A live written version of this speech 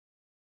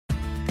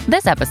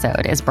This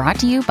episode is brought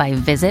to you by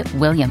Visit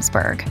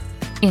Williamsburg.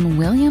 In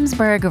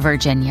Williamsburg,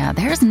 Virginia,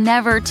 there's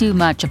never too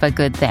much of a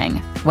good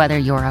thing. Whether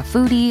you're a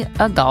foodie,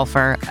 a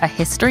golfer, a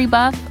history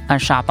buff, a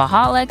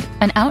shopaholic,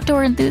 an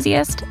outdoor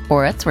enthusiast,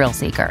 or a thrill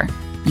seeker,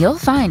 you'll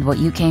find what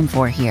you came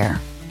for here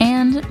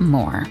and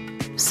more.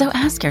 So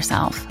ask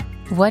yourself,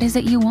 what is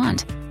it you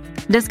want?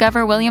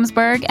 Discover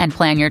Williamsburg and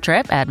plan your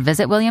trip at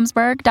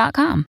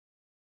visitwilliamsburg.com.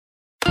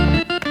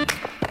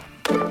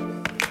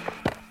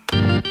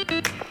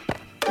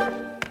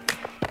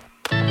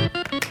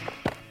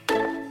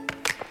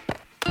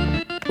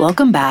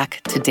 Welcome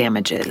back to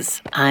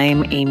Damages.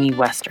 I'm Amy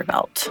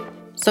Westervelt.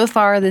 So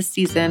far this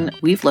season,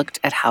 we've looked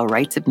at how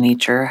rights of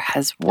nature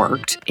has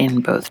worked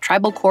in both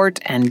tribal court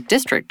and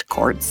district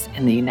courts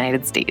in the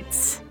United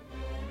States.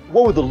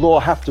 What would the law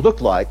have to look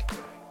like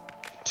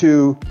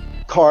to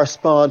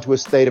correspond to a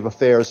state of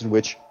affairs in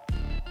which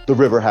the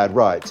river had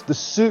rights? The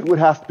suit would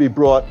have to be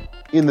brought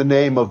in the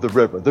name of the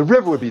river. The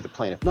river would be the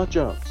plaintiff, not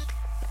Jones.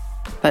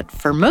 But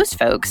for most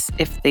folks,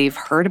 if they've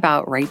heard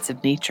about rights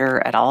of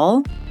nature at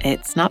all,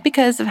 it's not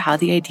because of how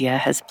the idea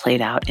has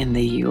played out in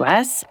the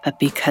U.S., but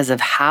because of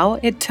how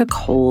it took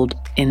hold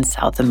in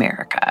South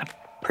America,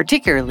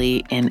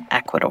 particularly in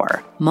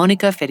Ecuador.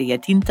 Mónica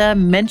Feria-Tinta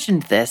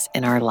mentioned this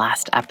in our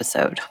last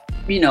episode.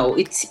 You know,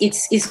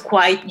 it's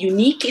quite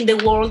unique in the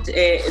world.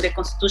 The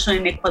Constitution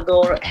in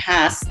Ecuador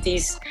has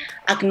this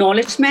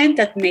acknowledgement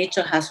that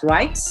nature has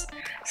rights,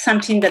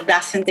 something that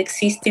doesn't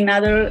exist in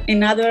other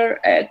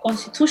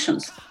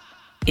constitutions.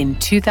 In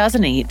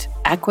 2008,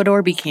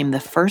 Ecuador became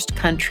the first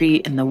country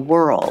in the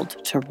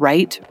world to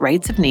write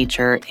rights of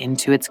nature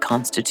into its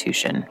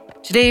constitution.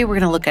 Today, we're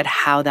going to look at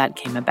how that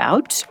came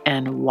about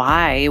and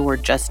why we're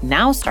just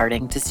now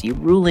starting to see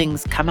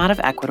rulings come out of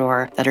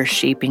Ecuador that are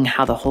shaping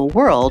how the whole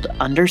world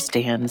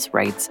understands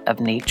rights of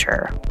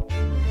nature.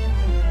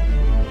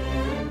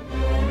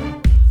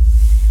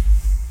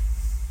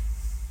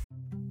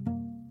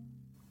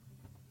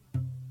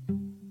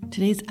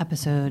 Today's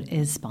episode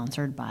is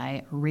sponsored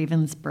by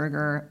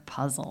Ravensburger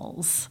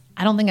Puzzles.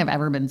 I don't think I've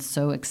ever been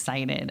so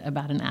excited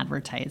about an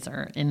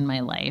advertiser in my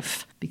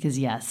life because,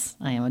 yes,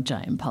 I am a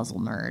giant puzzle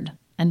nerd.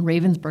 And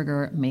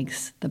Ravensburger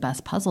makes the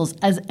best puzzles,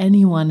 as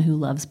anyone who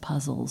loves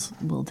puzzles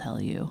will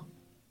tell you.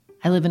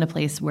 I live in a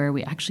place where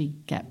we actually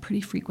get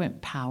pretty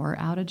frequent power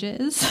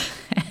outages.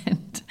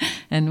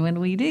 and when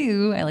we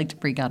do, I like to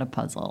break out a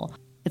puzzle.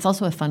 It's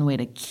also a fun way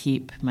to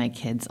keep my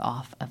kids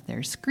off of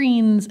their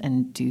screens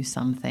and do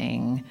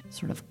something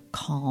sort of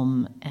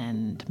calm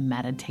and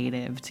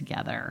meditative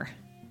together.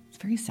 It's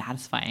very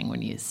satisfying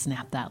when you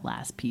snap that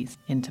last piece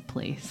into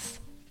place.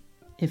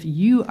 If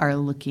you are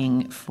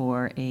looking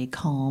for a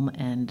calm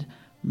and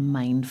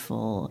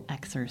mindful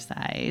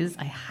exercise,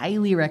 I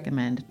highly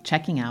recommend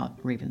checking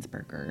out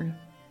Ravensburger.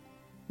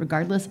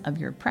 Regardless of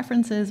your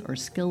preferences or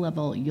skill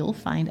level, you'll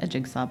find a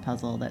jigsaw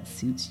puzzle that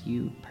suits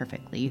you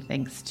perfectly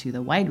thanks to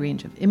the wide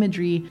range of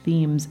imagery,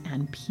 themes,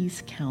 and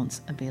piece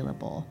counts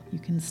available. You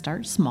can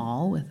start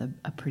small with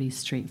a pretty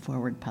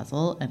straightforward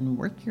puzzle and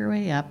work your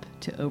way up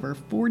to over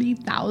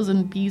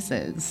 40,000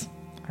 pieces.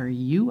 Are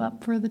you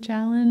up for the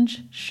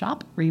challenge?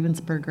 Shop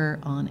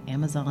Ravensburger on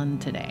Amazon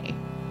today.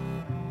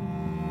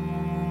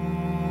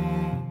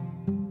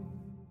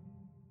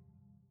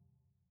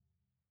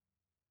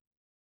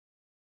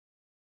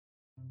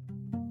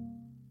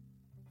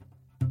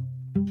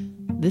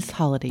 This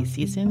holiday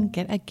season,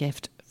 get a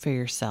gift for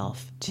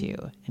yourself too,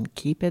 and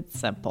keep it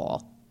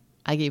simple.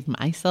 I gave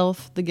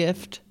myself the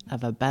gift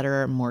of a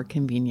better, more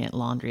convenient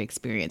laundry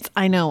experience.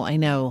 I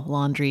know,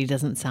 laundry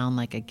doesn't sound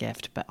like a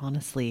gift, but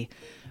honestly,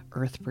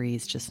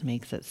 EarthBreeze just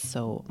makes it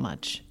so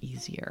much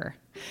easier.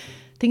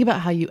 Think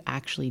about how you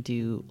actually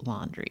do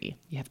laundry.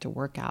 You have to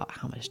work out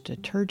how much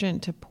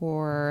detergent to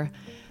pour,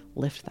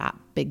 lift that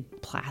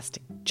big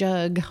plastic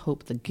jug,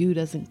 hope the goo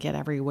doesn't get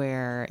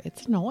everywhere.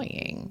 It's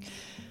annoying.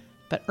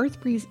 But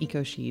EarthBreeze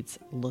Eco Sheets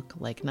look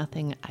like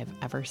nothing I've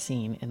ever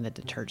seen in the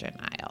detergent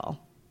aisle.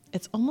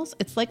 It's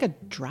like a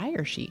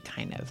dryer sheet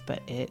kind of,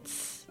 but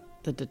it's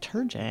the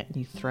detergent and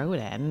you throw it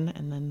in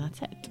and then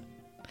that's it.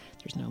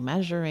 There's no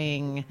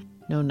measuring,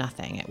 no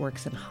nothing. It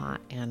works in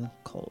hot and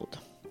cold.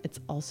 It's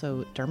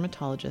also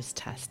dermatologist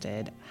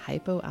tested,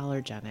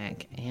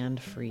 hypoallergenic, and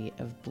free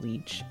of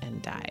bleach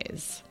and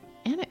dyes.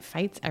 And it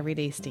fights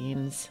everyday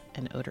stains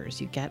and odors.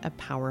 You get a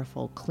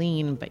powerful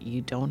clean, but you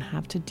don't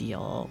have to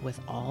deal with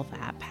all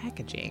that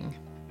packaging.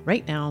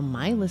 Right now,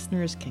 my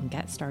listeners can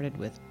get started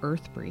with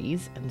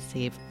EarthBreeze and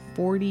save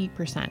 40%,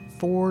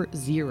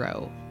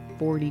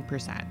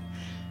 40%.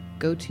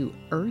 Go to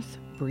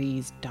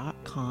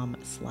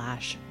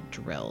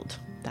earthbreeze.com/drilled.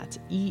 That's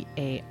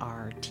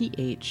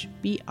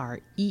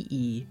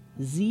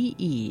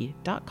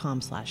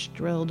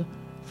EARTHBREEZE.com/drilled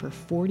for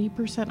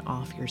 40%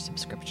 off your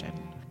subscription.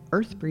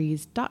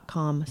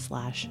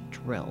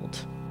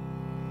 earthbreeze.com/drilled.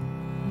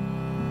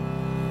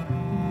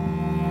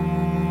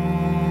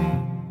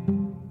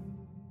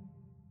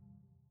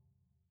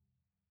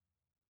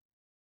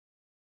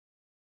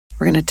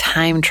 We're going to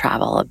time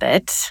travel a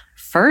bit.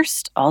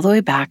 First, all the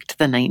way back to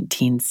the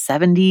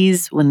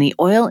 1970s when the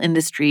oil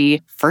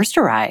industry first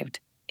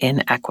arrived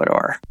in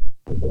Ecuador.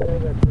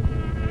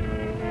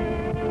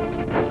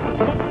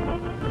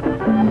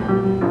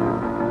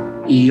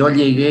 Y yo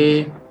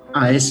llegué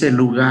a ese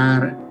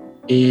lugar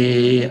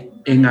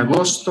en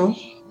agosto.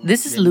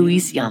 This is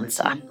Luis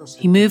Llanza.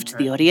 He moved to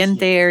the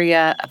Oriente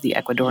area of the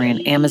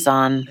Ecuadorian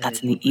Amazon, that's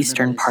in the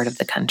eastern part of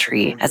the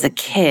country, as a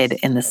kid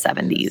in the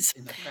 70s.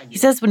 He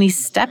says when he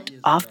stepped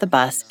off the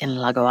bus in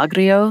Lago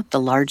Agrio, the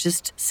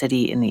largest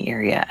city in the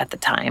area at the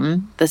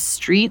time, the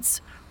streets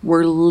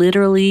were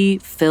literally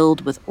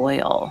filled with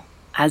oil,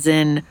 as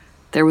in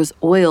there was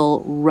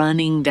oil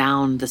running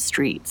down the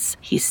streets.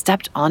 He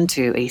stepped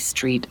onto a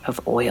street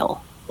of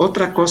oil.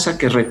 Otra cosa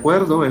que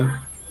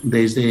recuerdo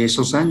desde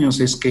esos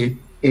años es que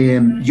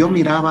yo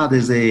miraba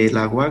desde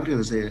Lago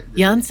Agrio.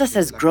 Llanza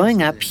says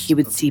growing up, he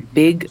would see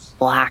big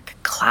black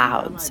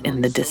clouds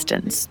in the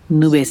distance,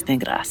 nubes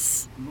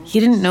negras. He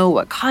didn't know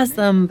what caused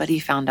them, but he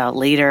found out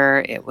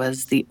later it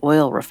was the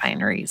oil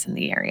refineries in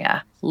the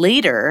area.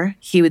 Later,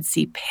 he would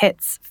see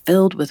pits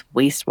filled with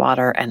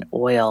wastewater and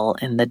oil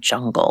in the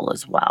jungle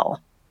as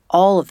well.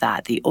 All of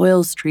that, the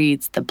oil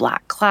streets, the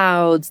black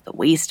clouds, the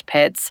waste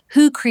pits,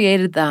 who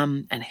created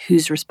them and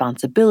whose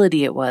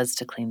responsibility it was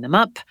to clean them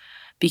up,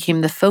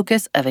 became the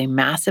focus of a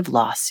massive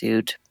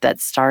lawsuit that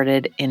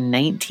started in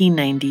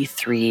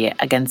 1993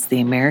 against the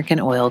American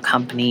oil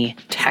company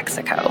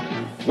Texaco.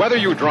 Whether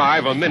you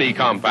drive a mini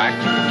compact,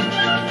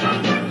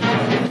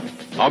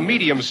 a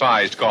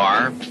medium-sized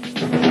car,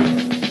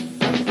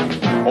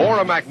 or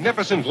a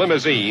magnificent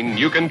limousine,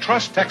 you can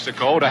trust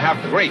Texaco to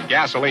have great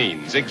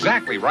gasolines,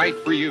 exactly right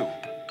for you.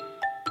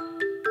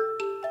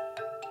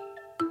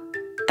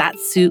 That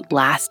suit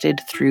lasted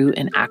through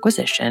an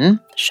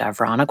acquisition.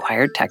 Chevron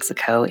acquired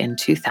Texaco in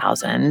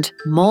 2000,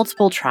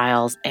 multiple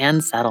trials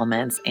and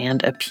settlements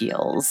and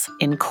appeals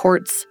in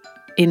courts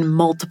in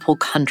multiple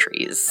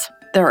countries.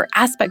 There are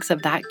aspects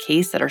of that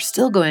case that are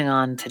still going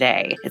on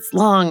today. It's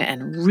long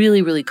and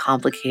really, really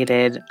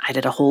complicated. I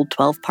did a whole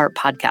 12-part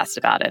podcast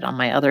about it on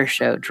my other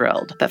show,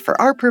 Drilled. But for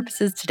our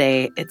purposes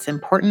today, it's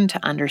important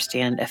to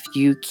understand a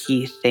few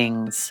key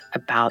things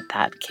about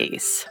that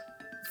case.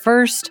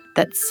 First,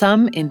 that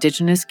some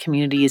indigenous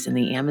communities in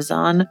the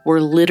Amazon were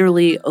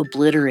literally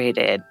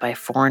obliterated by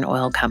foreign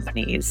oil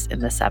companies in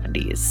the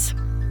 70s.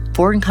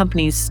 Foreign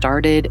companies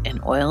started an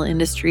oil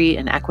industry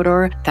in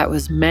Ecuador that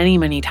was many,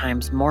 many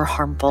times more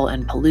harmful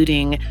and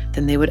polluting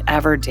than they would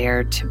ever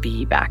dare to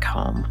be back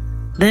home.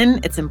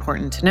 Then it's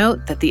important to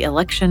note that the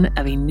election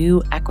of a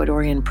new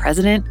Ecuadorian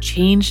president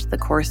changed the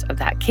course of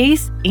that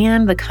case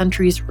and the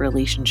country's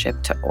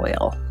relationship to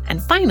oil.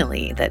 And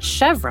finally, that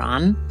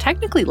Chevron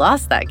technically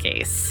lost that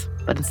case.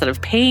 But instead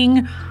of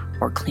paying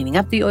or cleaning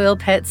up the oil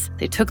pits,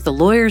 they took the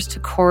lawyers to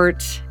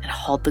court and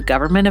hauled the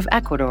government of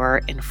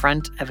Ecuador in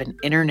front of an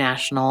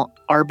international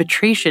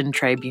arbitration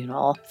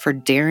tribunal for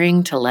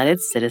daring to let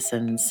its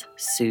citizens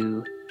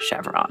sue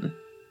Chevron.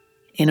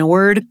 In a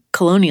word,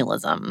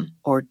 colonialism,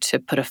 or to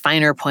put a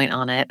finer point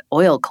on it,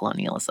 oil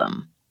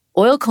colonialism.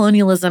 Oil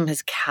colonialism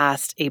has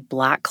cast a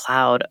black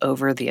cloud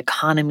over the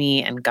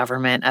economy and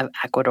government of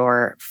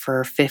Ecuador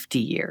for 50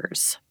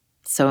 years.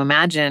 So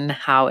imagine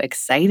how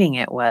exciting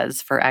it was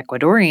for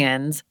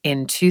Ecuadorians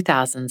in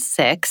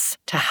 2006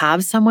 to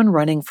have someone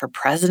running for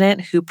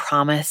president who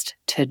promised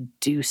to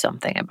do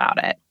something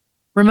about it.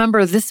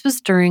 Remember, this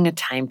was during a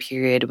time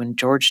period when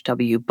George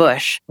W.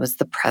 Bush was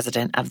the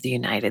president of the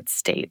United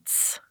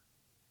States.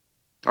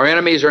 Our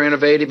enemies are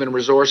innovative and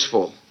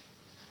resourceful,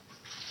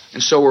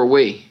 and so are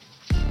we.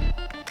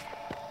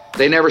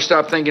 They never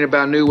stop thinking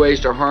about new ways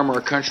to harm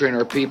our country and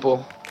our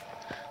people,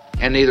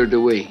 and neither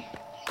do we.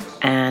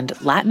 And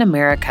Latin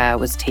America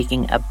was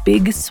taking a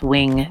big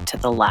swing to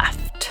the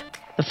left.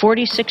 The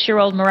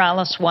 46-year-old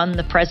Morales won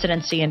the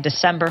presidency in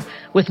December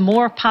with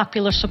more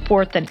popular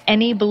support than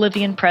any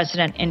Bolivian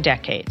president in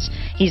decades.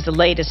 He's the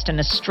latest in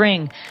a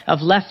string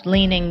of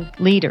left-leaning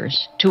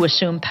leaders to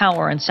assume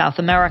power in South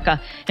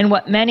America in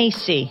what many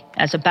see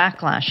as a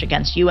backlash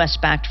against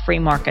U.S.-backed free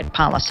market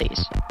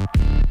policies.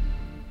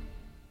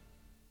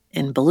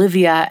 In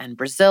Bolivia and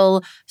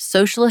Brazil,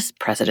 socialist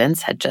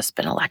presidents had just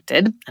been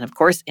elected. And of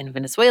course, in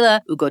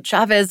Venezuela, Hugo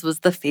Chavez was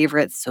the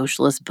favorite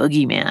socialist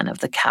boogeyman of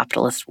the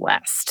capitalist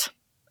West.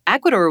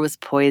 Ecuador was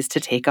poised to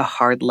take a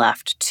hard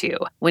left, too.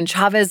 When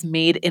Chavez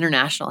made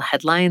international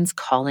headlines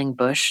calling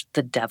Bush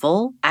the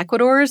devil,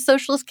 Ecuador's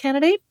socialist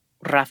candidate,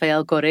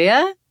 Rafael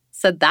Correa,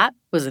 said that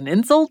was an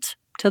insult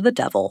to the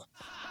devil.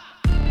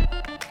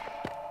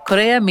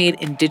 Correa made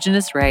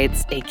indigenous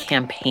rights a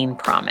campaign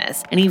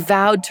promise, and he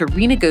vowed to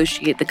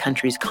renegotiate the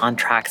country's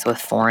contracts with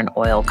foreign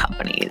oil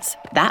companies.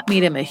 That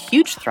made him a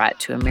huge threat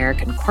to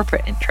American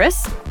corporate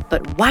interests,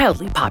 but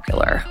wildly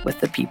popular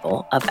with the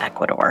people of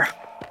Ecuador.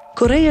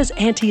 Correa's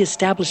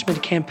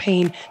anti-establishment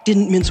campaign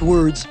didn't mince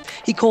words.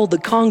 He called the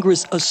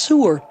Congress a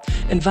sewer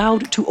and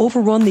vowed to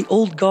overrun the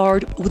old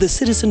guard with a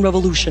citizen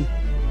revolution.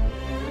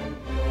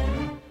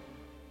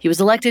 He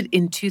was elected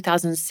in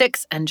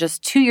 2006 and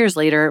just 2 years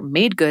later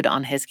made good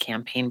on his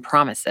campaign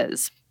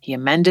promises. He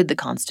amended the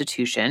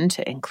Constitution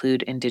to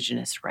include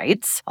indigenous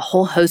rights, a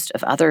whole host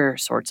of other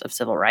sorts of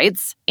civil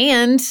rights,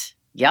 and,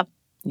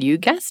 You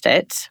guessed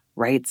it,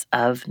 rights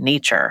of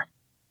nature.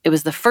 It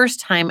was the first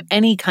time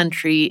any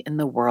country in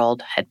the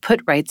world had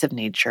put rights of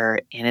nature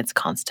in its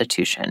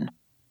constitution.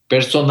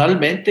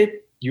 Personalmente,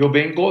 yo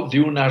vengo de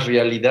una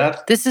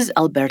realidad. This is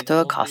Alberto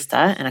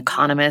Acosta, an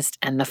economist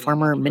and the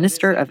former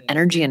Minister of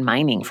Energy and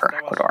Mining for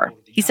Ecuador.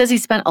 He says he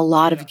spent a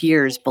lot of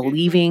years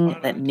believing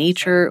that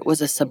nature was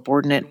a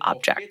subordinate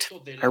object,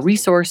 a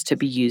resource to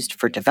be used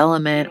for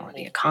development or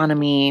the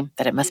economy,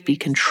 that it must be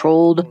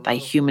controlled by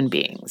human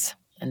beings.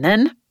 And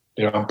then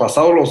Pero han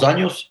pasado los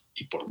años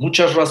y por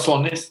muchas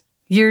razones.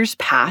 Years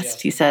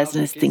passed, he says,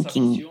 and his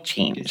thinking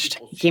changed.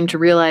 He came to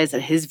realize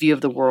that his view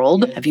of the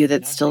world, a view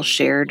that's still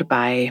shared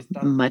by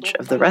much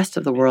of the rest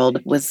of the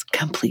world, was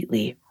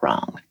completely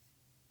wrong.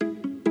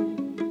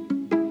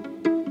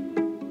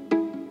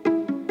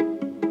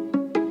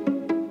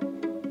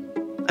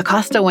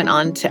 Acosta went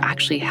on to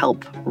actually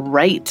help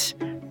write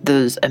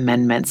those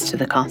amendments to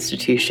the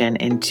Constitution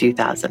in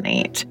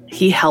 2008.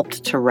 He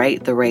helped to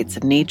write the Rights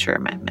of Nature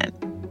Amendment,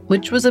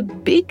 which was a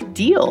big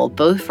deal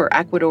both for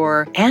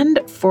Ecuador and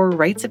for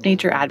rights of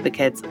nature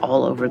advocates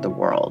all over the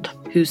world,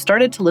 who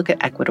started to look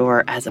at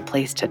Ecuador as a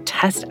place to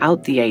test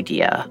out the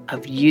idea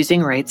of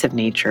using rights of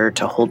nature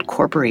to hold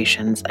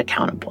corporations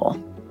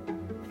accountable.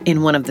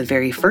 In one of the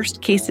very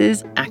first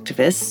cases,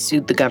 activists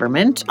sued the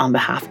government on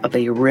behalf of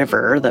a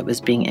river that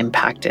was being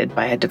impacted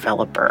by a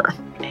developer,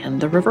 and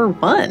the river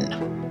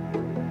won.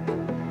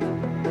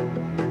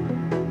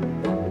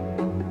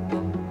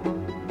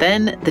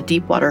 Then the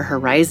Deepwater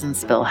Horizon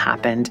spill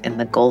happened in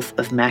the Gulf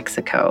of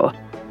Mexico.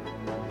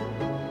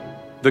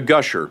 The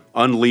gusher,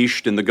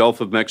 unleashed in the Gulf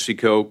of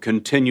Mexico,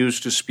 continues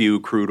to spew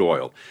crude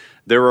oil.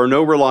 There are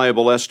no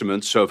reliable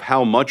estimates of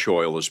how much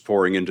oil is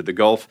pouring into the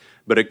Gulf,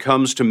 but it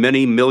comes to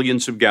many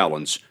millions of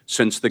gallons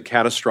since the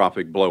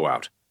catastrophic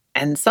blowout.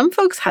 And some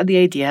folks had the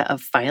idea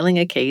of filing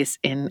a case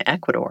in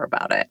Ecuador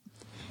about it.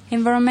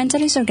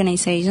 Environmentalist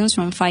organizations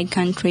from 5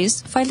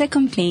 countries filed a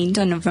complaint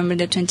on November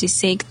the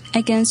 26th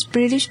against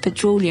British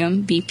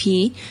Petroleum,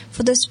 BP,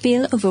 for the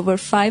spill of over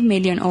 5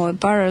 million oil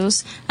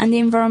barrels and the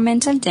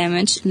environmental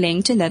damage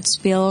linked to that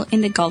spill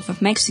in the Gulf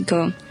of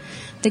Mexico.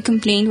 The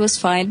complaint was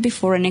filed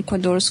before an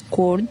Ecuador's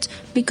court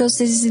because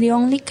this is the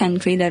only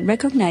country that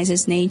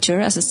recognizes nature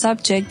as a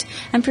subject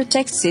and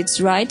protects its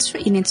rights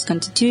in its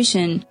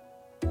constitution.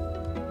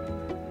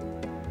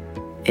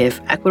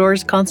 If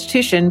Ecuador's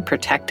constitution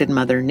protected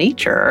Mother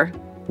Nature,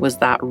 was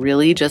that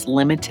really just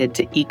limited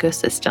to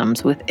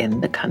ecosystems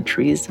within the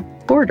country's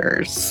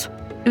borders?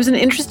 It was an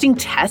interesting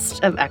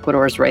test of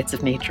Ecuador's rights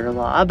of nature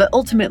law, but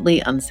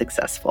ultimately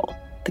unsuccessful.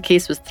 The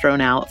case was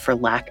thrown out for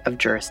lack of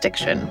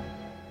jurisdiction.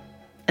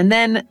 And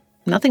then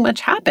nothing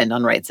much happened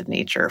on rights of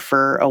nature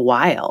for a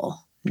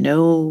while.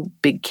 No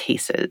big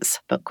cases.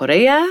 But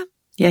Correa,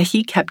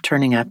 he kept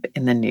turning up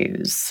in the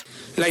news.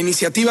 La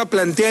iniciativa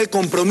plantea el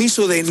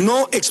compromiso de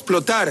no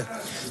explotar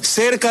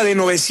cerca de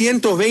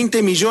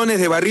 920 millones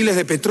de barriles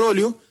de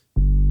petróleo.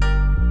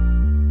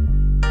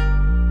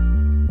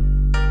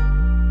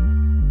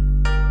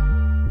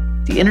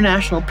 The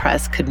international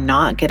press could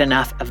not get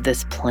enough of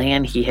this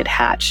plan he had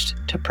hatched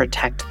to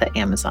protect the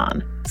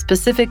Amazon,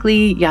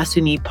 specifically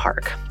Yasuni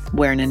Park,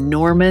 where an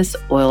enormous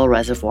oil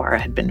reservoir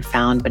had been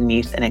found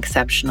beneath an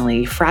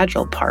exceptionally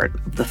fragile part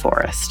of the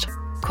forest.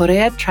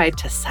 Correa tried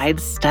to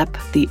sidestep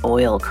the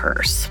oil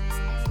curse.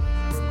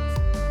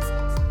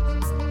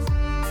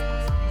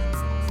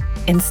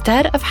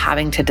 Instead of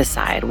having to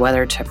decide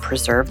whether to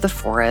preserve the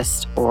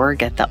forest or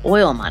get the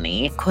oil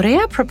money,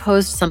 Correa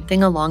proposed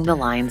something along the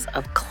lines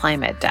of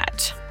climate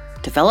debt.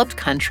 Developed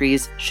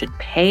countries should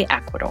pay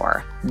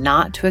Ecuador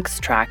not to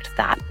extract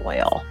that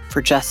oil.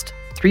 For just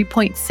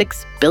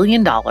 $3.6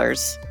 billion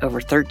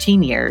over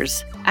 13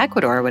 years,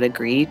 Ecuador would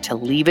agree to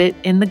leave it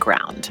in the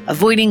ground,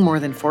 avoiding more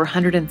than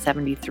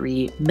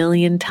 473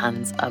 million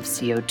tons of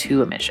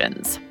CO2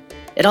 emissions.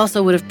 It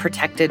also would have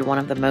protected one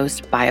of the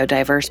most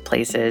biodiverse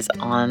places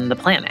on the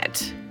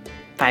planet.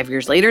 5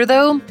 years later,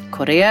 though,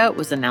 Correa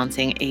was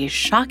announcing a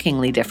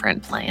shockingly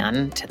different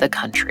plan to the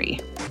country.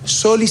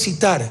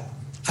 Solicitar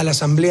a la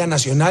Asamblea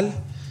Nacional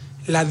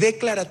la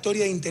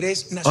declaratoria de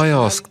interés nacional. I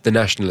asked the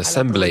National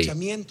Assembly,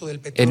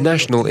 in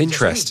national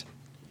interest,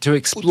 to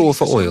explore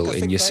for oil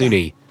in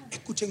Yasuni.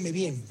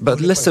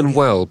 But listen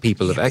well,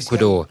 people of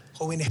Ecuador,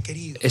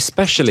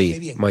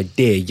 especially my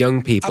dear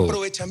young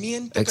people.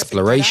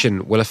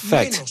 Exploration will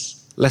affect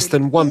less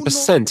than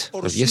 1%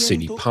 of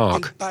Yasuni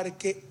Park.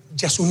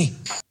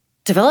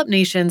 Developed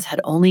nations had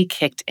only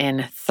kicked in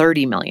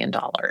 $30 million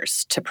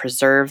to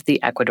preserve the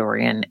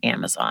Ecuadorian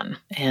Amazon.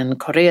 And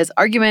Correa's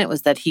argument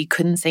was that he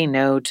couldn't say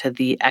no to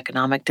the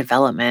economic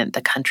development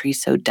the country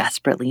so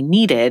desperately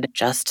needed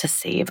just to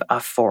save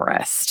a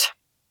forest.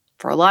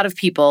 For a lot of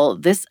people,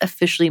 this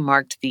officially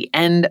marked the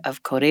end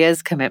of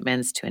Correa's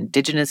commitments to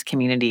indigenous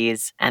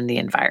communities and the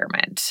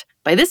environment.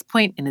 By this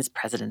point in his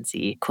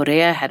presidency,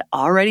 Correa had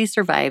already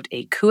survived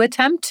a coup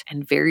attempt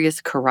and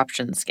various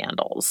corruption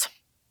scandals.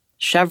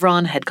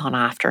 Chevron had gone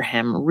after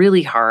him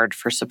really hard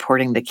for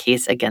supporting the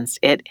case against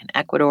it in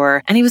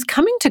Ecuador, and he was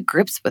coming to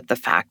grips with the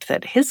fact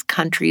that his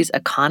country's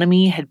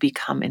economy had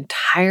become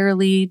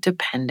entirely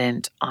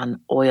dependent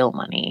on oil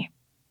money.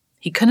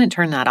 He couldn't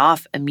turn that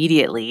off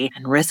immediately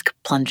and risk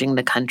plunging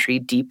the country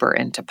deeper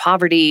into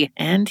poverty,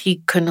 and he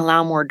couldn't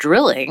allow more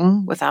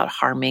drilling without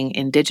harming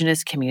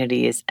indigenous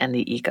communities and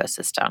the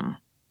ecosystem.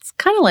 It's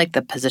kind of like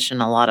the position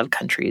a lot of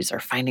countries are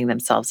finding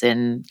themselves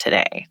in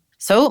today.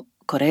 So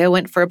Correa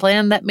went for a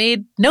plan that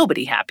made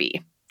nobody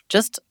happy,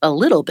 just a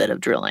little bit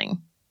of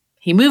drilling.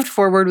 He moved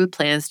forward with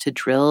plans to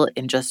drill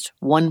in just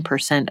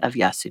 1% of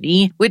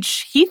Yasuní,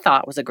 which he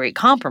thought was a great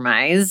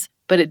compromise,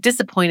 but it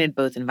disappointed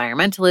both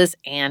environmentalists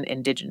and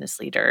indigenous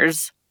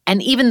leaders.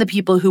 And even the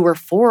people who were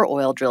for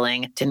oil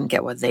drilling didn't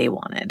get what they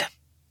wanted.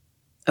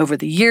 Over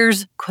the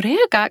years,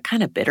 Correa got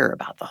kind of bitter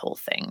about the whole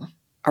thing.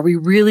 Are we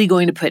really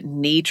going to put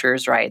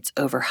nature's rights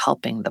over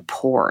helping the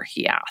poor,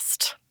 he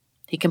asked.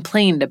 He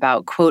complained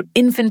about, quote,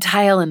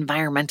 infantile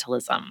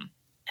environmentalism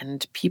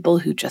and people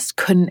who just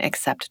couldn't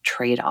accept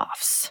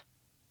trade-offs.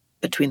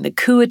 Between the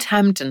coup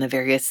attempt and the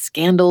various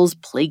scandals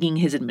plaguing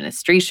his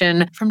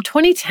administration, from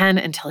 2010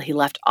 until he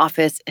left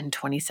office in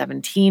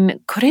 2017,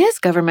 Correa's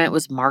government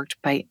was marked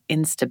by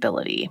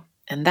instability,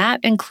 and that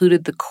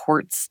included the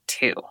courts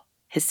too.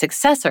 His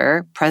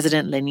successor,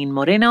 President Lenín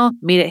Moreno,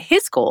 made it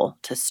his goal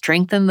to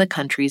strengthen the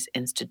country's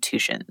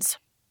institutions.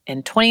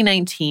 In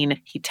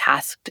 2019, he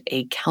tasked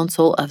a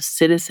Council of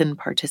Citizen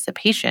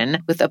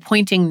Participation with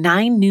appointing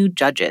 9 new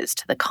judges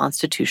to the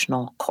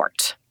Constitutional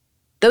Court.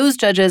 Those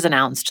judges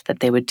announced that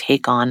they would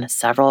take on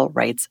several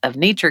rights of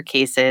nature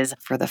cases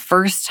for the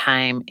first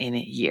time in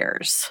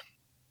years.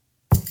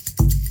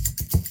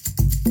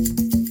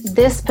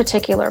 This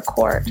particular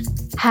court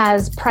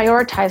has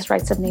prioritized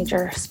rights of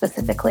nature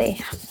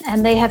specifically,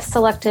 and they have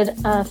selected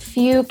a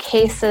few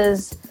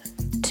cases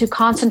to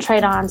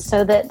concentrate on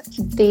so that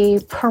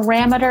the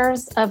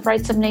parameters of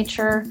rights of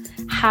nature,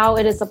 how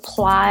it is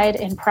applied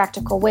in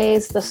practical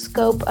ways, the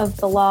scope of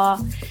the law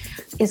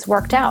is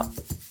worked out.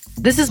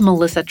 This is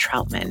Melissa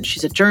Troutman.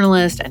 She's a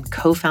journalist and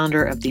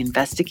co-founder of the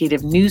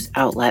investigative news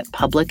outlet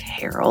Public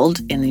Herald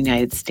in the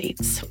United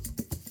States.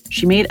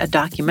 She made a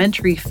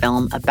documentary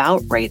film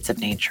about rights of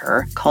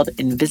nature called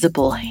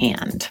Invisible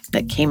Hand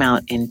that came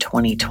out in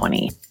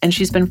 2020. And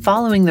she's been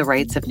following the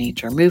rights of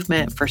nature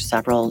movement for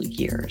several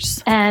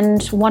years.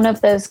 And one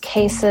of those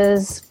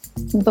cases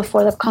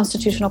before the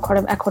Constitutional Court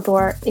of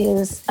Ecuador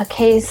is a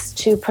case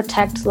to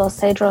protect Los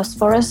Cedros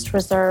Forest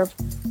Reserve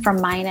from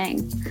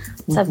mining.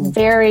 It's a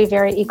very,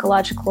 very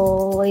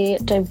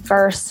ecologically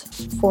diverse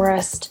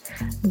forest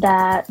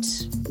that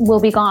will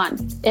be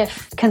gone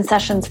if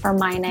concessions for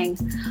mining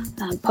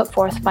put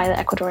forth by the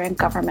Ecuadorian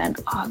government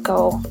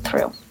go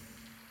through.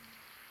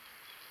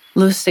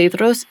 Los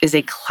Cedros is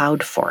a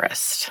cloud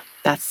forest.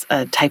 That's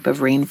a type of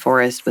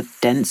rainforest with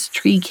dense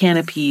tree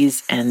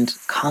canopies and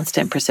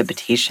constant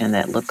precipitation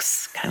that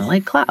looks kind of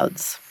like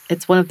clouds.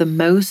 It's one of the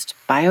most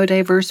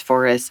biodiverse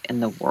forests in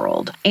the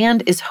world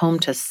and is home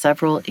to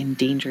several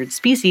endangered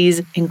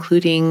species,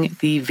 including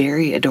the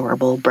very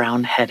adorable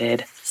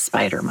brown-headed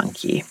spider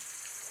monkey.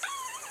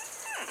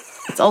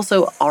 It's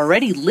also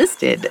already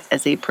listed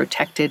as a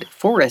protected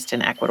forest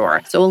in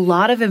Ecuador. So a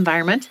lot of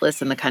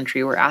environmentalists in the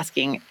country were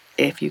asking,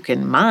 if you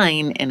can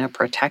mine in a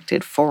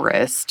protected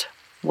forest,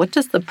 what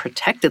does the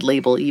protected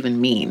label even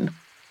mean?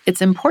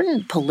 It's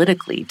important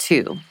politically,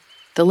 too.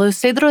 The Los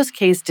Cedros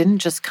case didn't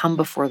just come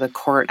before the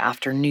court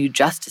after new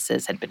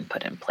justices had been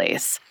put in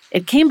place.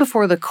 It came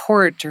before the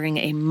court during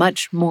a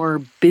much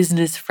more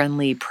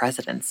business-friendly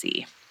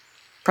presidency.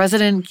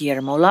 President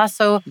Guillermo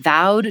Lasso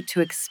vowed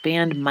to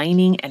expand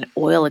mining and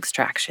oil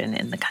extraction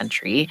in the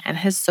country and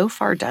has so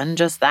far done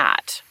just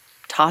that.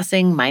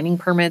 Tossing mining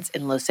permits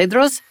in Los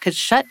Cedros could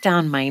shut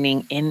down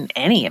mining in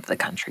any of the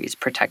country's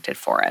protected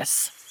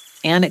forests.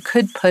 And it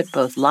could put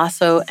both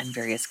Lasso and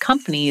various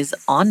companies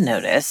on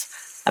notice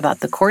about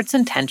the court's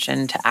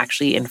intention to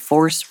actually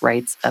enforce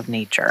rights of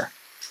nature.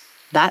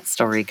 That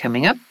story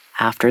coming up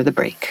after the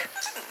break.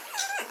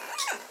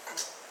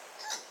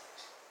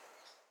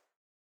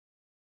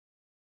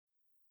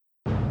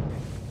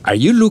 Are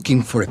you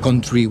looking for a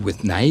country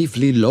with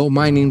naively low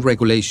mining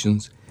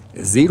regulations,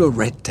 zero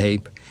red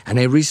tape, and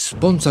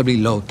irresponsibly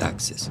low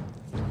taxes?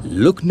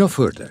 Look no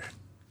further.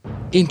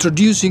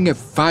 Introducing a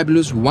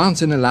fabulous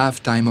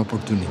once-in-a-lifetime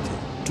opportunity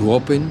to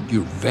open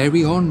your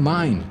very own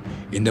mine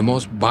in the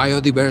most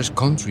biodiverse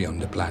country on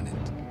the planet.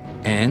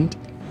 And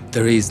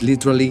there is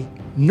literally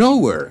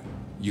nowhere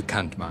you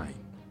can't mine.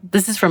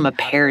 This is from a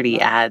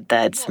parody ad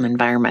that some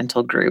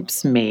environmental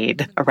groups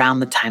made around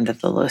the time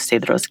that the Los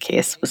Cedros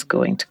case was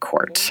going to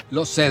court.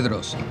 Los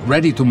Cedros,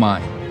 ready to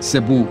mine.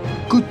 Cebu,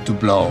 good to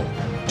blow.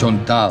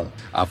 Chontal,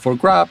 up for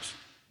grabs.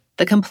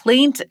 The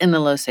complaint in the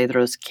Los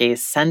Cedros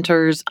case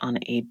centers on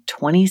a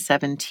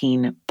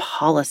 2017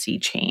 policy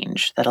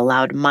change that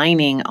allowed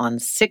mining on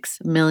 6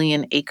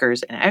 million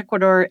acres in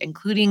Ecuador,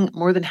 including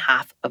more than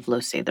half of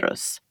Los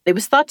Cedros. It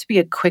was thought to be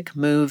a quick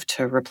move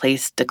to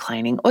replace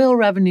declining oil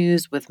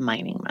revenues with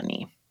mining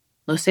money.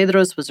 Los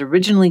Cedros was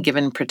originally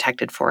given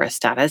protected forest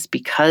status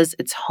because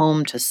it's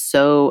home to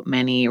so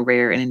many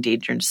rare and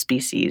endangered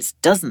species,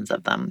 dozens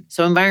of them.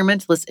 So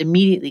environmentalists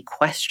immediately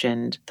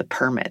questioned the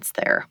permits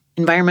there.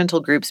 Environmental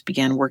groups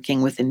began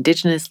working with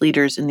indigenous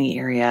leaders in the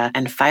area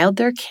and filed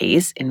their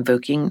case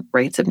invoking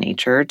rights of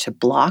nature to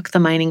block the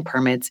mining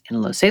permits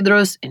in Los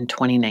Cedros in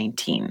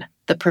 2019.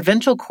 The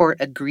provincial court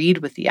agreed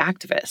with the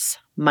activists.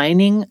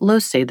 Mining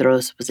Los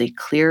Cedros was a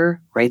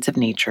clear rights of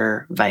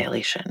nature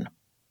violation.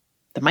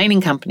 The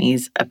mining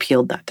companies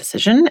appealed that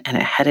decision, and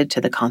it headed to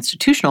the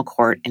Constitutional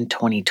Court in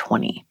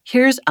 2020.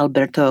 Here's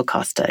Alberto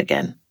Acosta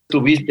again.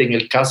 Tuviste en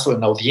el caso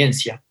en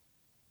audiencia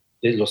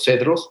de Los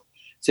Cedros,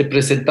 se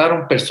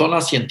presentaron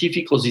personas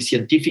científicos y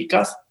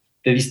científicas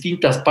de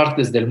distintas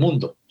partes del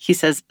mundo. He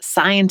says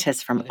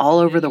scientists from all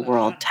over the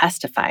world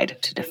testified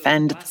to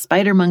defend the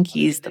spider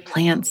monkeys, the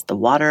plants, the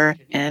water,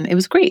 and it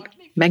was great,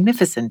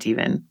 magnificent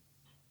even.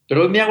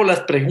 Pero me hago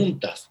las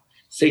preguntas.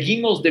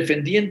 Seguimos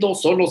defendiendo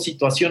solo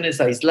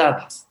situaciones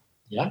aisladas,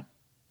 ¿ya?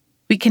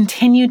 We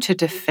continue to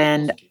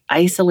defend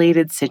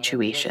isolated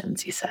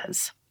situations, he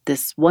says.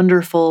 This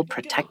wonderful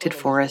protected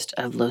forest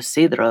of Los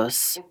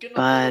Cedros,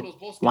 but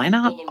why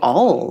not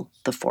all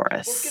the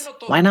forests?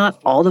 Why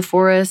not all the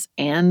forests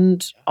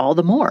and all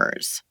the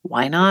moors?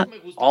 Why not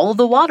all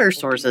the water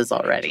sources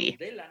already?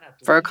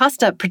 For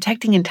Acosta,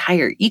 protecting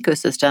entire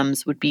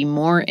ecosystems would be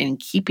more in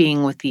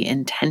keeping with the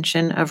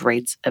intention of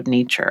rights of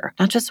nature,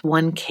 not just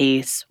one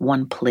case,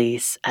 one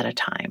place at a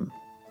time.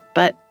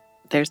 But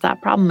there's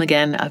that problem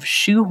again of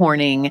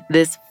shoehorning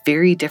this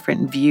very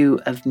different view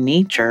of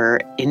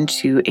nature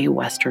into a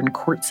Western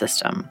court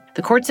system.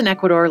 The courts in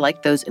Ecuador,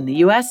 like those in the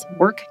US,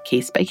 work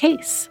case by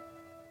case.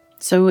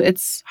 So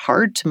it's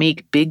hard to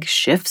make big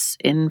shifts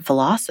in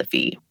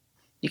philosophy.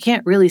 You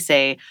can't really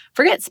say,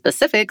 forget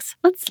specifics,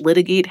 let's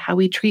litigate how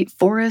we treat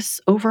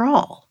forests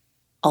overall.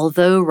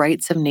 Although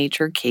rights of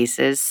nature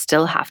cases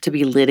still have to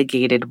be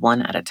litigated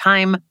one at a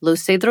time,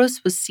 Los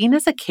Cedros was seen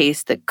as a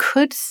case that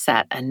could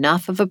set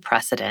enough of a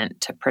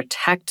precedent to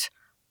protect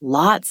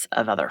lots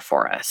of other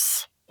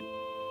forests.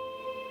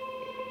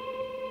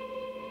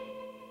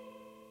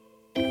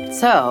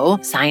 So,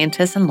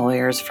 scientists and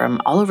lawyers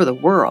from all over the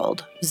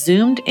world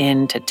zoomed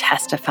in to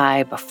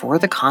testify before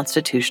the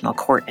Constitutional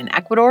Court in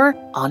Ecuador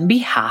on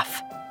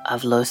behalf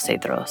of Los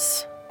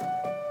Cedros.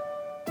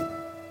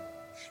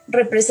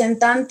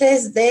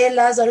 Representantes de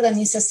las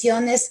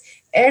organizaciones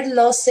Earth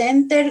Law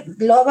Center,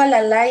 Global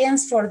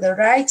Alliance for the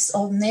Rights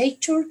of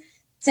Nature,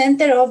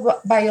 Center of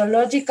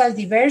Biological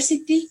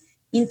Diversity,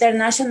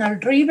 International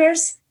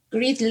Rivers,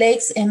 Great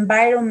Lakes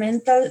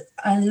Environmental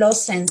Law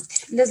Center.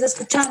 Les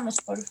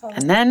escuchamos, por favor.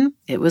 And then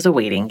it was a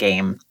waiting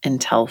game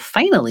until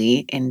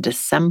finally in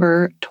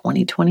December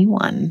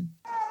 2021.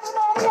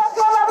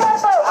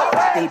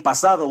 El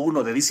pasado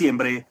 1 de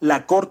diciembre,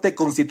 la Corte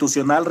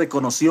Constitucional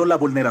reconoció la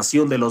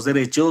vulneración de los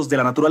derechos de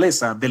la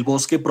naturaleza del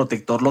bosque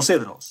protector Los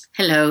Cedros.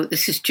 Hello,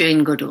 this is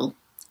Jane Goodall.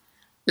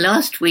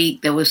 Last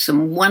week there was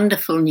some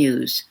wonderful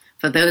news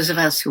for those of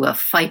us who are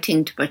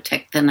fighting to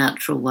protect the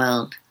natural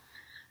world.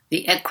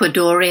 The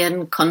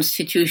Ecuadorian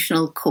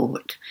Constitutional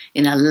Court,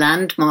 in a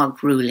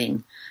landmark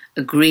ruling,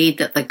 agreed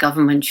that the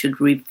government should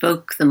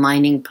revoke the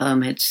mining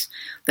permits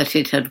that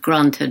it had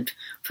granted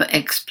for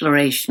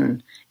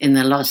exploration in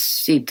the Los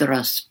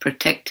Cedros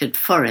protected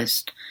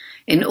forest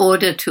in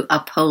order to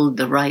uphold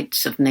the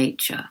rights of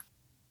nature.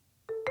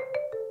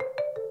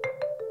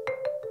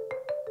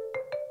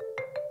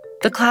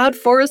 The cloud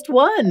forest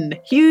won!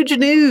 Huge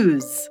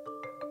news!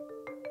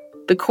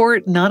 The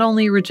court not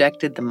only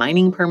rejected the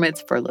mining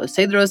permits for Los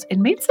Cedros, it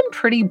made some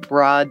pretty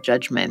broad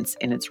judgments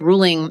in its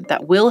ruling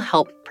that will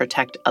help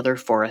protect other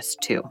forests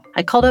too.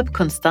 I called up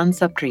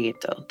Constanza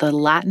Prieto, the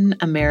Latin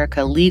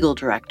America legal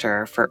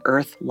director for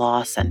Earth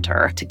Law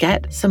Center, to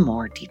get some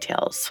more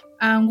details.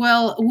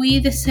 Well, we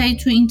decided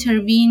to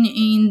intervene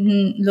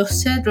in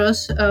Los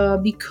Cedros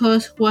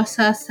because it was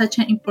such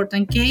an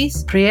important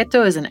case.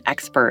 Prieto is an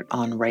expert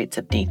on rights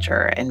of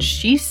nature, and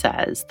she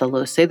says the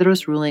Los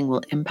Cedros ruling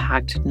will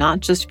impact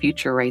not just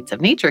future rights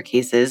of nature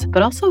cases,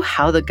 but also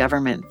how the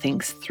government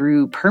thinks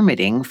through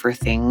permitting for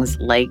things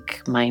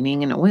like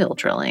mining and oil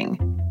drilling.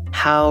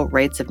 How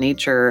rights of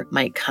nature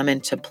might come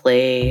into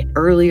play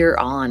earlier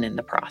on in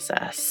the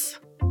process.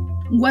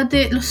 What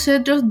the Los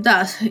Cedros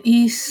does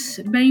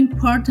is very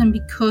important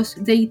because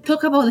they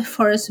talk about the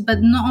forest,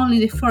 but not only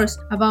the forest,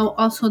 about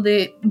also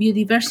the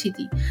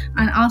biodiversity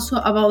and also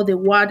about the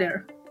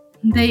water.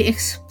 They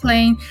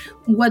explain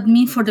what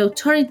mean for the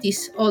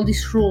authorities all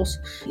these rules.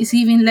 It's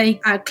even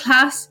like a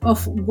class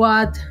of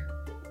what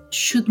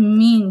should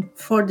mean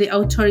for the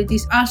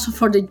authorities, also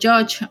for the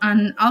judge,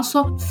 and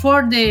also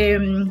for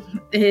the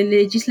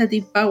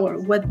legislative power,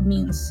 what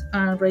means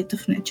right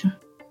of nature.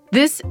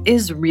 This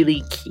is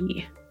really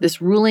key. This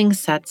ruling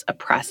sets a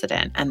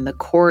precedent, and the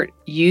court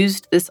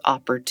used this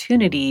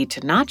opportunity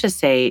to not just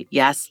say,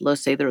 yes,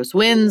 Los Cedros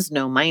wins,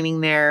 no mining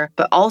there,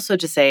 but also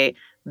to say,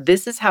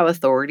 this is how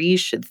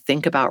authorities should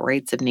think about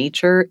rights of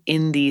nature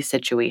in these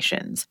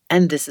situations.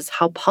 And this is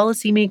how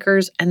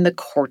policymakers and the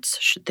courts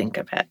should think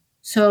of it.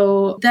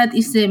 So that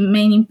is the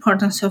main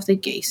importance of the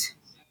case.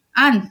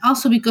 And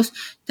also because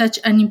touch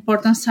an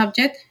important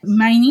subject,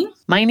 mining.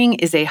 Mining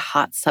is a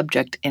hot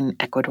subject in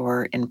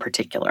Ecuador in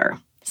particular.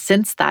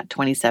 Since that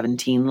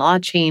 2017 law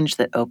change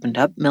that opened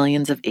up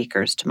millions of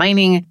acres to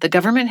mining, the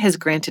government has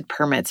granted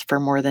permits for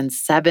more than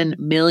 7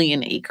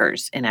 million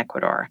acres in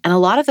Ecuador. And a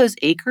lot of those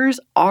acres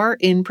are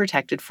in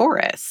protected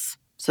forests.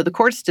 So the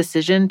court's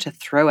decision to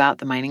throw out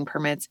the mining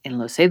permits in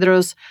Los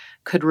Cedros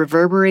could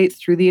reverberate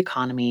through the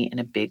economy in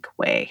a big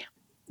way.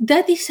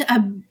 That is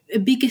a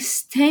big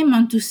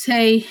statement to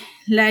say,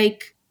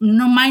 like,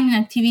 no mining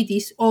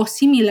activities or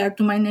similar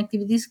to mining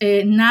activities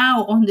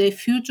now on the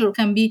future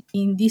can be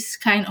in this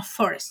kind of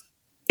forest.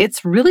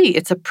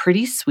 It's a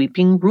pretty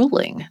sweeping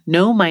ruling.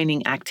 No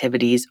mining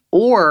activities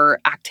or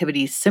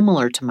activities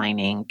similar to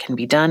mining can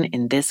be done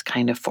in this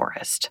kind of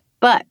forest.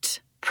 But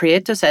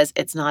Prieto says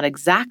it's not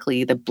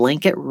exactly the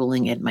blanket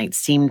ruling it might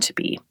seem to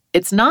be.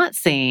 It's not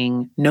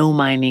saying no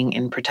mining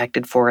in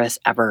protected forests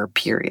ever,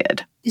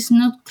 period. It's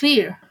not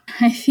clear.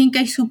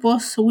 I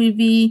suppose will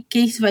be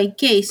case by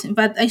case,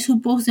 but I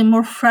suppose the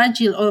more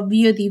fragile or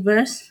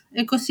biodiverse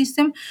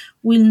ecosystem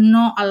will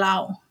not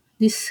allow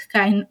this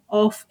kind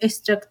of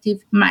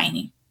extractive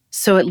mining.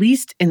 So at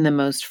least in the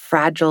most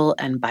fragile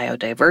and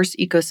biodiverse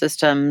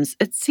ecosystems,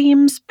 it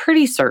seems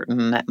pretty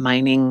certain that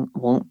mining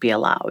won't be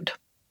allowed.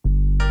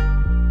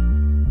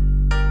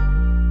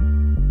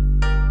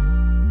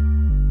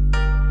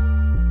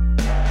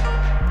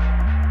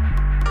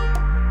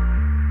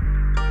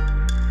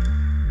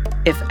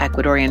 If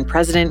Ecuadorian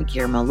President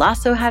Guillermo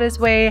Lasso had his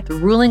way, the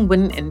ruling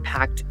wouldn't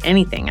impact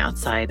anything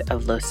outside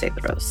of Los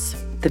Cedros.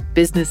 The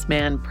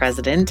businessman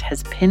president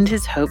has pinned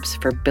his hopes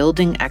for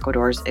building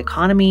Ecuador's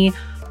economy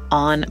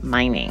on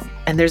mining.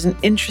 And there's an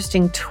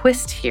interesting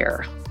twist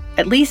here.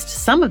 At least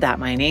some of that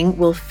mining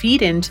will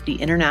feed into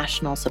the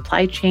international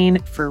supply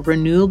chain for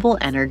renewable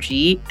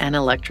energy and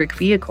electric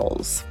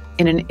vehicles.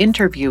 In an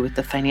interview with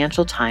the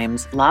Financial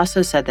Times,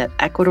 Lasso said that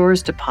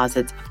Ecuador's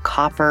deposits of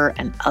copper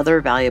and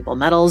other valuable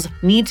metals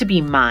need to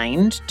be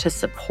mined to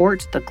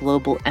support the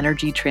global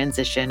energy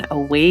transition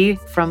away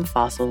from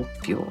fossil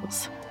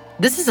fuels.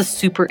 This is a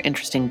super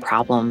interesting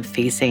problem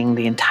facing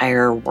the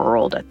entire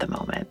world at the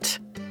moment.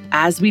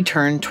 As we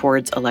turn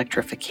towards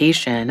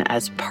electrification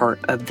as part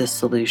of the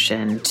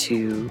solution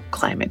to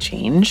climate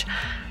change,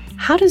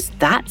 how does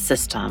that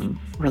system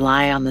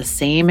rely on the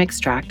same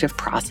extractive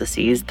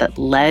processes that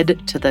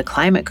led to the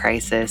climate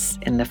crisis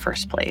in the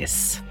first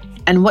place?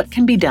 And what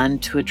can be done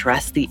to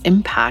address the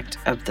impact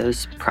of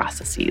those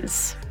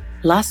processes?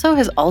 Lasso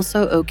has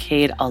also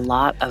okayed a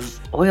lot of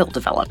oil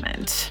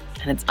development,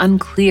 and it's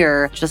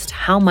unclear just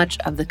how much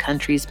of the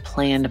country's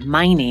planned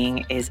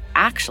mining is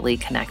actually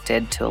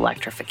connected to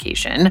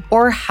electrification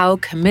or how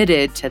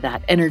committed to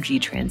that energy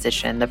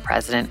transition the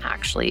president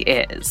actually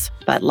is.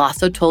 But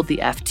Lasso told the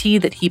FT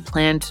that he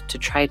planned to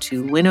try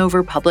to win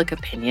over public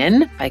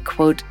opinion by,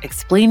 quote,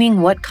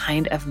 explaining what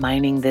kind of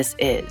mining this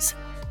is,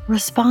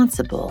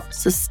 responsible,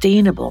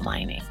 sustainable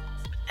mining,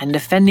 and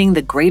defending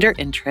the greater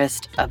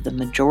interest of the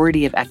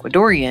majority of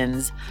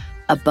Ecuadorians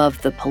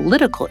above the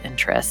political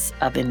interests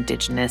of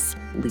indigenous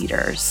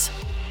leaders.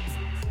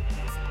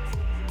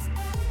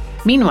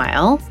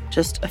 Meanwhile,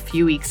 just a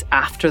few weeks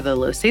after the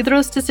Los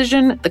Cedros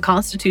decision, the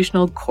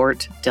Constitutional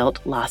Court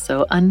dealt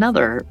Lasso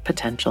another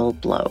potential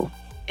blow.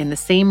 In the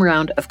same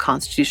round of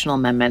constitutional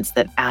amendments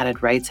that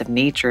added rights of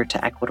nature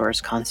to Ecuador's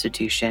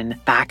constitution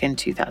back in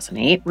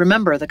 2008,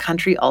 remember, the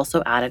country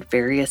also added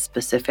various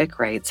specific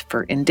rights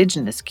for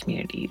indigenous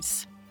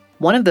communities.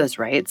 One of those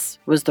rights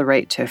was the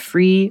right to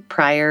free,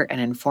 prior, and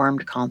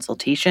informed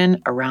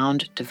consultation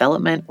around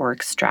development or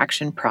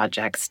extraction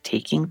projects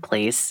taking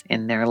place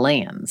in their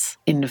lands.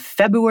 In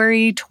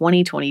February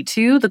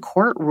 2022, the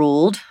court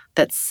ruled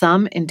that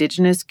some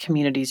indigenous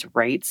communities'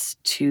 rights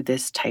to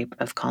this type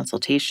of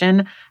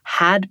consultation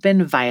had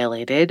been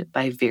violated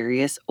by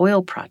various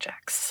oil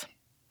projects.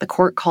 The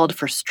court called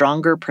for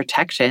stronger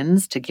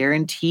protections to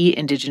guarantee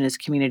indigenous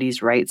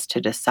communities' rights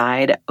to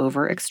decide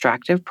over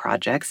extractive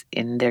projects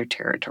in their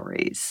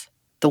territories.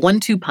 The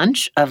 1-2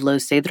 punch of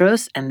Los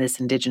Cedros and this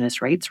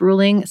indigenous rights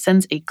ruling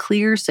sends a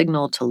clear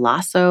signal to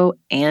Lasso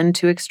and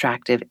to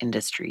extractive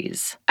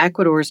industries.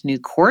 Ecuador's new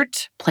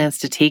court plans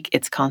to take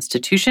its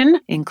constitution,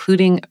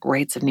 including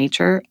rights of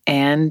nature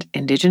and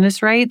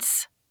indigenous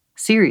rights,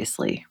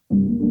 seriously.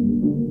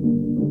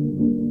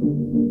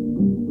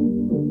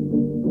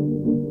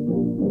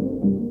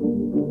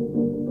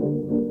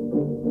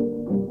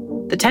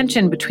 The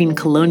tension between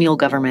colonial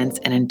governments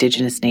and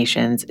indigenous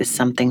nations is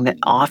something that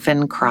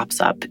often crops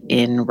up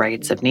in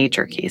rights of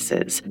nature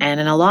cases. And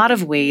in a lot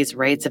of ways,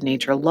 rights of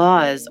nature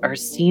laws are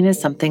seen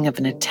as something of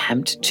an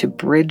attempt to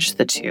bridge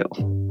the two.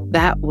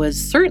 That was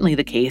certainly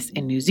the case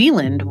in New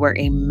Zealand, where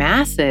a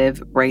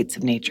massive rights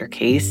of nature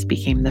case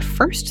became the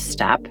first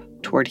step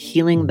toward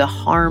healing the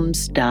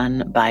harms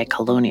done by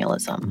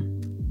colonialism.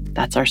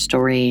 That's our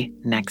story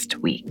next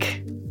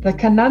week. The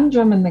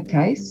conundrum in the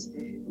case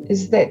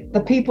is that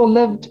the people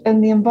lived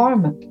in the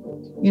environment.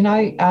 You know,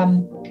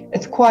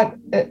 it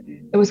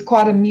was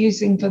quite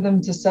amusing for them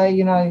to say,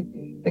 you know,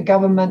 the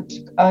government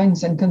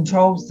owns and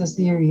controls this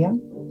area.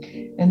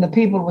 And the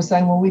people were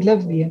saying, well, we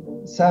live there,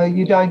 so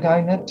you don't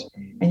own it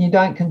and you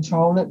don't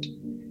control it.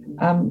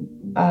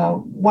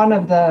 One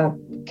of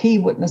the key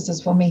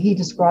witnesses for me, he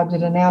described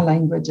it in our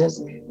language as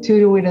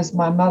Turuwera is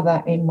my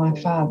mother and my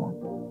father.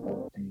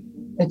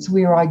 It's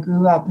where I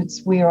grew up.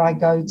 It's where I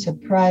go to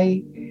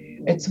pray.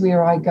 It's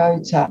where I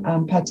go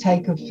to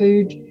partake of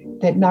food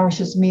that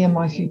nourishes me and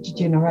my future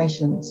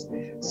generations.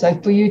 So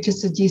for you to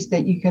suggest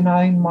that you can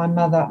own my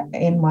mother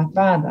and my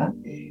father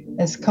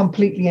is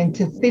completely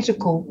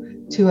antithetical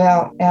to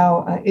our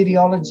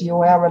ideology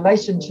or our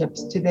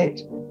relationships to that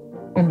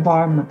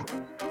environment.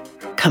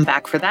 Come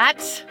back for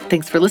that.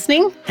 Thanks for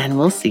listening, and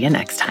we'll see you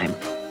next time.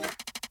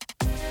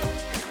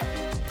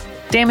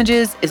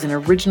 Damages is an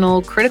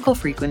original Critical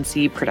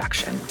Frequency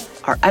production.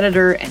 Our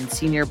editor and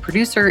senior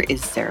producer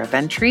is Sarah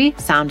Ventry,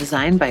 sound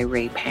design by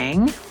Ray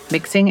Pang,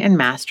 mixing and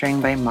mastering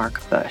by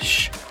Mark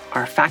Bush.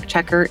 Our fact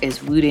checker is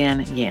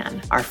Wudan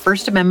Yan. Our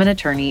First Amendment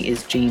attorney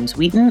is James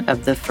Wheaton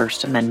of the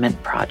First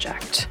Amendment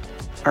Project.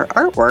 Our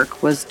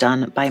artwork was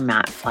done by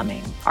Matt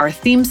Fleming. Our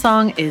theme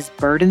song is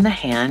Bird in the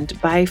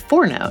Hand by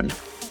Forknown.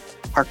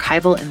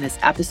 Archival in this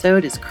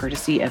episode is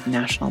courtesy of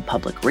National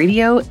Public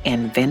Radio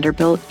and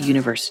Vanderbilt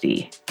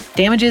University.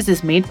 Damages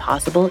is made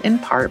possible in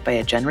part by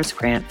a generous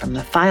grant from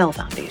the File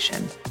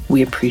Foundation.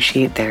 We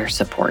appreciate their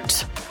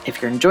support.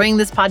 If you're enjoying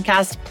this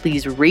podcast,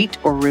 please rate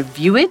or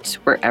review it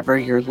wherever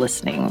you're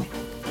listening.